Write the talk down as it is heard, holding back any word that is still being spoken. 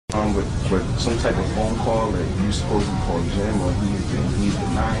with some type of phone call that you supposedly called Jim, or he's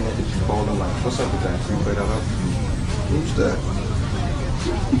denying it that you called him. Like, what's up with that? Can you play that up? Who's that?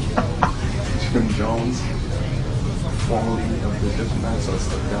 Jim Jones, formerly of the Dipset, so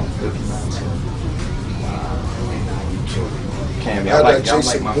stuck down to Dipset. Cam, I got that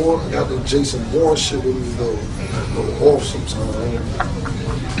Jason Bourne shit with me though. Go off sometimes.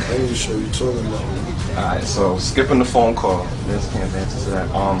 I ain't sure you're talking about. Alright, so skipping the phone call, Liz can't answer to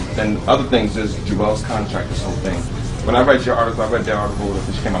that. Then other things is Joel's contract, this whole thing. When I read your article, I read their article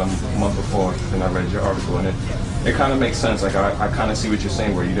which came out a month before, then I read your article, and it kind of makes sense. Like I kind of see what you're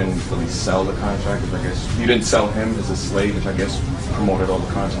saying, where you didn't really sell the contract, which I guess you didn't sell him as a slave, which I guess promoted all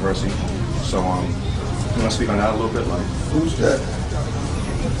the controversy. So you want to speak on that a little bit, like who's that?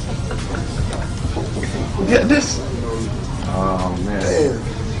 Yeah, this. Oh man. Damn.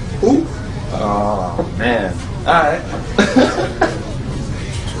 Who? Oh man. Alright.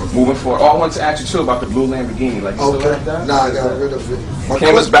 Moving forward. Oh, I wanted to ask you too about the blue Lamborghini. Like, you still like that? Nah, I got rid of it.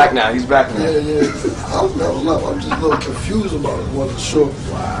 Cam is back now. He's back now. Yeah. I'm just a little confused about it. Wasn't sure.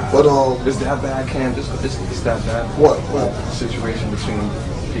 Wow. But is that bad, Cam? Is that bad? What? Situation between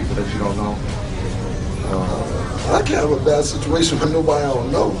people that you don't know. I can't have a bad situation with nobody I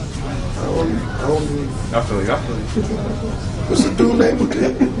don't know. I feel you. What's the dude name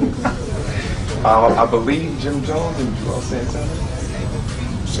again? I believe Jim Jones and Joel Santana.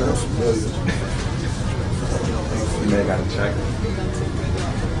 Sound familiar. You may gotta check.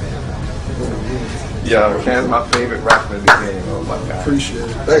 Yo, Cam's my favorite rapper in the game. Oh my god. Appreciate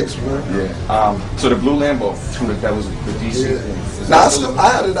it. Thanks, man. Yeah. So the blue Lambo, that was the DC thing. Now, I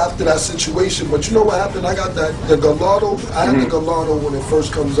had it after that situation, but you know what happened? I got the Gallardo. I had the Gallardo when it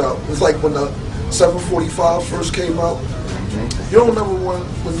first comes out. It's like when the 745 first came out. You don't remember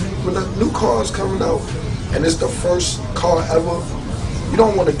when the new car is coming out and it's the first car ever. You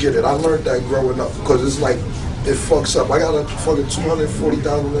don't want to get it. I learned that growing up because it's like it fucks up. I got a fucking $240,000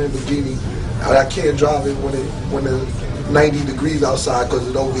 Lamborghini. I can't drive it when it's 90 degrees outside because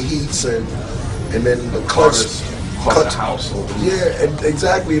it overheats and then the clutch cuts the house. Yeah, and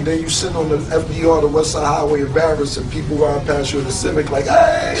exactly. And then you sit on the FDR, the West Side Highway, embarrassed, and people ride past you in the Civic like,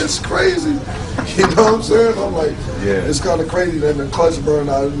 hey, it's crazy. You know what I'm saying? I'm like, yeah, it's kind of crazy. Then the clutch burned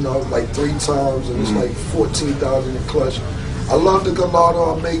out, like 3 times, and it's like 14,000 in clutch. I love the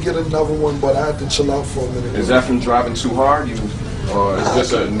Gallardo. I may get another one, but I have to chill out for a minute. Is that from driving too hard? Or it's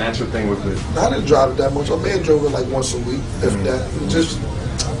just a natural thing with it? I didn't drive it that much. I may have drove it like once a week, if that.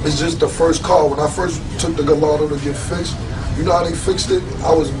 It's just the first car. When I first took the Gallardo to get fixed, you know how they fixed it?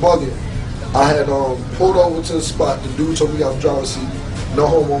 I was bugging. I had pulled over to the spot. The dude told me I was driving seat. No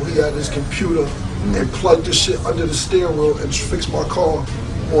homo. He had his computer and plugged the shit under the steering wheel and fixed my car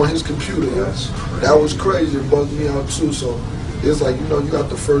on his computer. Yes, that was crazy. It bugged me out too. So it's like, you got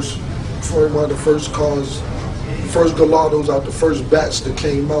the first, one of the first cars, first Gallardos out the first batch that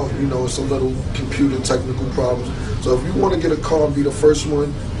came out. It's a little computer technical problems. So if you want to get a car and be the first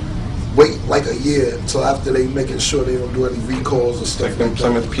one, wait like a year until after they making sure they don't do any recalls or stuff like that.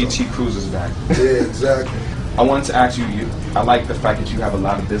 Some of the PT Cruisers back. Yeah, exactly. I wanted to ask you, I like the fact that you have a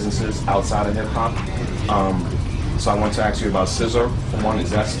lot of businesses outside of hip hop. So I wanted to ask you about Scissor. For one,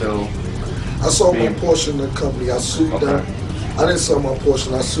 is that still? I sold my portion of the company. I sued them. I didn't sell my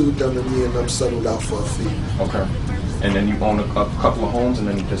portion. I sued them, and me and them settled out for a fee. Okay. And then you own a couple of homes, and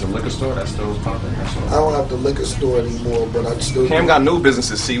then there's a liquor store that still is popping. I don't have the liquor store anymore, but I still. Cam got new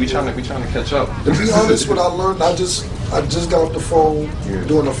businesses. See, we trying to catch up. To be honest, what I learned, I just got off the phone,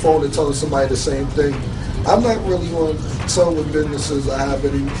 doing the phone and telling somebody the same thing. I'm not really on some of the businesses I have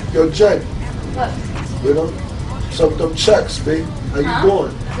any. Yo, Jay. What? Some of them checks, babe. How you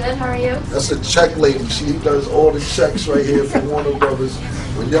doing? Good. How are you? That's a check lady. She does all the checks right here for Warner Brothers.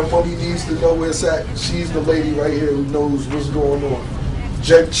 When your money needs to know where it's at, she's the lady right here who knows what's going on.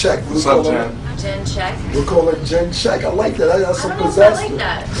 Jen Check. What's up, Jen? Jen Check. We'll call her Jen Check. I like that. I got some pizzazz. I like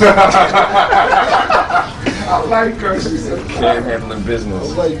that. I like her. She's a Cam handling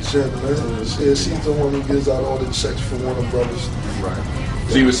business. I like Jen, man. Yeah, she's the one who gives out all the checks for Warner Brothers. Right.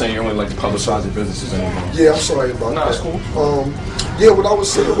 So you were saying you only like to publicize your businesses anymore? Yeah, I'm sorry about that. No, it's cool. Yeah, what I was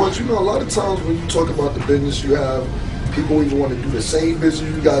saying was, a lot of times when you talk about the business you have, people even want to do the same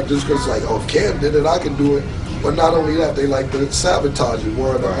business you got just because, like, oh, if Cam did it, I can do it. But not only that, they like to sabotage it,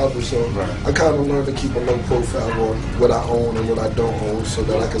 one or the other. So I kind of learned to keep a low profile on what I own and what I don't own, so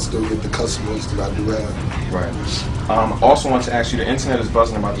that I can still get the customers that I do have. Right. Also want to ask you, the internet is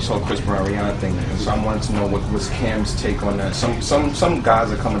buzzing about this whole Chris Brown Rihanna thing, and so I wanted to know what was Cam's take on that. Some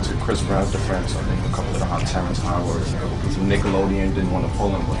guys are coming to Chris Brown's defense. I think a couple of the Terrence Howard, some Nickelodeon didn't want to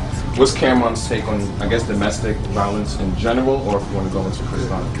pull him. But what's Cameron's take on, I guess, domestic violence in general, or if you want to go into Chris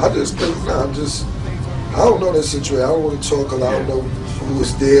Brown? I just think, I don't know that situation. I don't want to talk a lot. I don't know who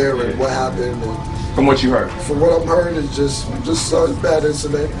was there and what happened. And from what you heard? From what I've heard, it's just a bad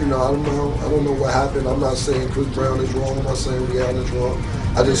incident. You know, I don't know what happened. I'm not saying Chris Brown is wrong. I'm not saying Rihanna is wrong.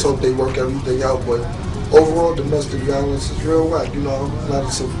 I just hope they work everything out. But overall, domestic violence is real whack. You know,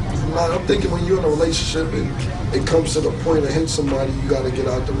 I'm thinking when you're in a relationship and it comes to the point of hitting somebody, you got to get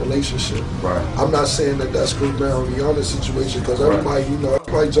out the relationship. Right. I'm not saying that that's Chris Brown Rihanna situation, because everybody, you know,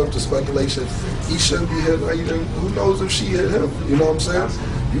 everybody jumped to speculation. He shouldn't be hitting her. Who knows if she hit him? You know what I'm saying?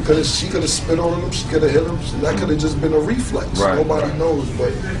 She could have spit on him. She could have hit him. That could have just been a reflex. Nobody knows.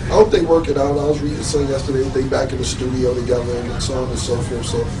 But I hope they work it out. I was reading something yesterday. They back in the studio together and so on and so forth.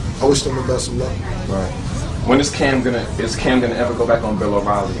 So I wish them the best of luck. Right. When is Cam gonna ever go back on Bill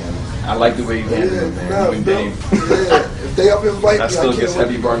O'Reilly? And I like the way you handle it, man. If they ever invite me, that still gets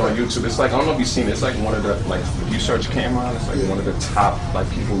heavy burn on YouTube. It's like, I don't know if you've seen it. It's like one of the, like, if you search Cameron, it's like one of the top, like,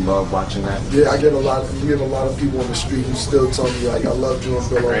 people love watching that. Yeah, I get a lot of people on the street who still tell me, like, I love you on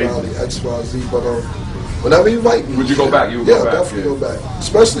Bill O'Reilly, XYZ, but whenever you invite me, would you go back? You would go back? Definitely go back.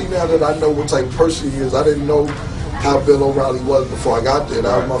 Especially now that I know what type of person he is. I didn't know how Bill O'Reilly was before I got there.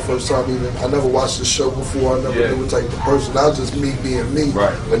 That was my first time even. I never watched the show before. I never knew what type of person. That was just me being me.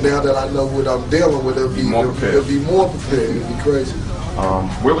 Right. But now that I know what I'm dealing with, it'll be more prepared. It'll be crazy.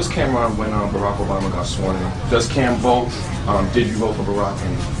 Where was Cameron when Barack Obama got sworn in? Does Cam vote? Did you vote for Barack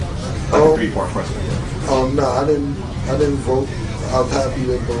in the three-part president? No, I didn't vote. I'm happy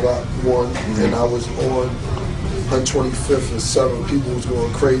that Barack won, and I was on 125th and 7th. People was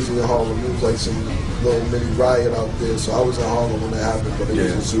going crazy in Harlem. It was like some little mini riot out there. So I was in Harlem when that happened, but it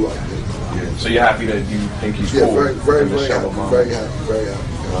was a zoo out there. Yeah. So you're happy that you think he's cool? Yeah, very happy.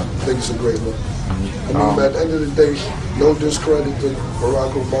 I think it's a great look. I mean, at the end of the day, no discredit to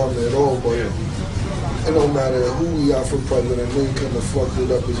Barack Obama at all, but it don't matter who we got for president. They couldn't have fucked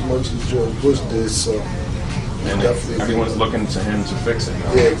it up as much as George Bush did. So, and everyone's looking to him to fix it.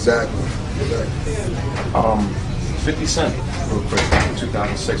 Yeah, exactly. 50 Cent, real quick, in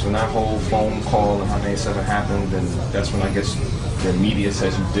 2006, when that whole phone call and how they said it happened, and that's when I guess the media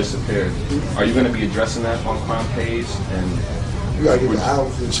says you disappeared. Are you going to be addressing that on Crime Page? And you got to get the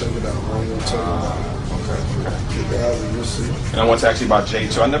album and check it out. Get the album, you'll see. And I want to ask you about Jay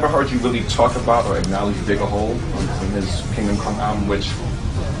too. I never heard you really talk about or acknowledge Dig a Hole from his Kingdom Come album, which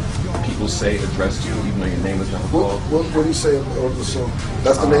people say addressed you, even though your name is never called. What do you say on the song?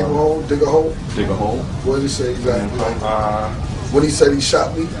 That's the name of the hole? Dig a Hole? Dig a Hole. What did he say exactly? When he said he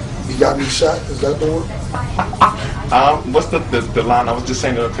shot me, he got me shot, is that the one? What's the line? I was just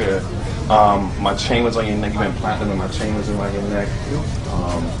saying it up here. My chain was on your neck, you went platinum, and my chain was around your neck.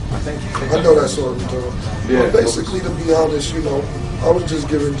 I know that song. Yeah. Well, basically, to be honest, you know, I was just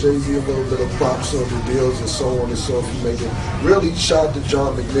giving Jay-Z a little bit of props on the deals and so on and so forth. Making really shout out to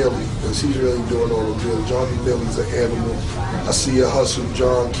John McNeely, because he's really doing all the deals. John McNeely's an animal. I see you hustle,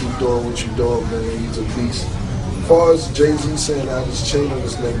 John. Keep doing what you're doing, man. He's a beast. As far as Jay-Z saying I had his chain on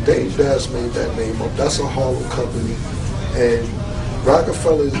his neck, Dave Dash made that name up. That's a Harlem company, and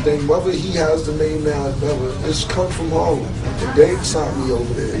Rockefeller's name, whether he has the name now or never, it's come from Harlem. And Dave signed me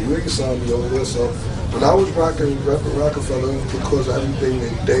over there. You ain't signed me over there. So when I was repping Rockefeller, it was because of everything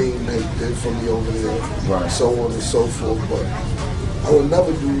that Dame did for me over there, so on and so forth. But I would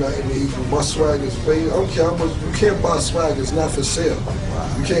never do nothing to equal. My swag is way, I don't care how much, you can't buy swag, it's not for sale.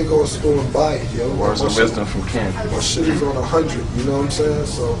 You can't go to a store and buy it, yo. Words of wisdom from Ken. My shit is on 100, you know what I'm saying?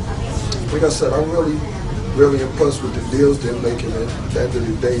 So, like I said, I'm really impressed with the deals they're making at the end of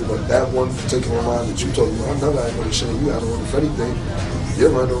the day. But that one particular line that you talking about, I never had no chain. You had one. If anything, you're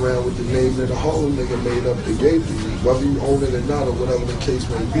running around with the name that a Harlem nigga made up they gave to you. Whether you own it or not, or whatever the case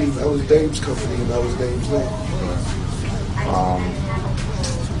may be, that was Dame's company and that was Dame's name.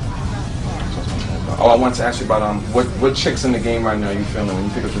 I want to ask you about what chicks in the game right now are you feeling when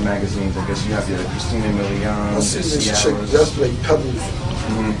you pick up the magazines? I guess you have your Christina Milian. I seen this chick yesterday, Pebbles.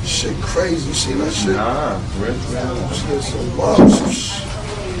 Shit crazy, you see that shit? Nah, really? She has some bottles,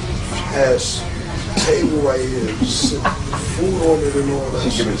 ass table right here, food on it and all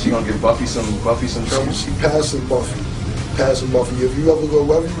that. She gonna give Buffy some trouble? She passing Buffy. If you ever go,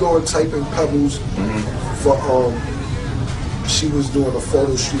 wherever you go and type in Pebbles for she was doing a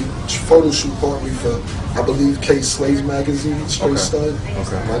photo shoot partly for, I believe, K Slade's magazine, Straight Stud.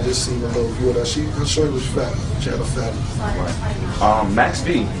 Okay. And I just seen a little view of that. Her shirt was fat. She had a fat. Right. Max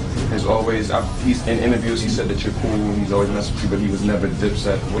B has always, he's in interviews, he said that you're cool, he's always messed with you, but he was never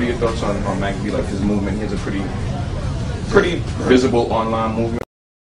Dipset. What are your thoughts on Max B, like his movement? He has a pretty visible online movement.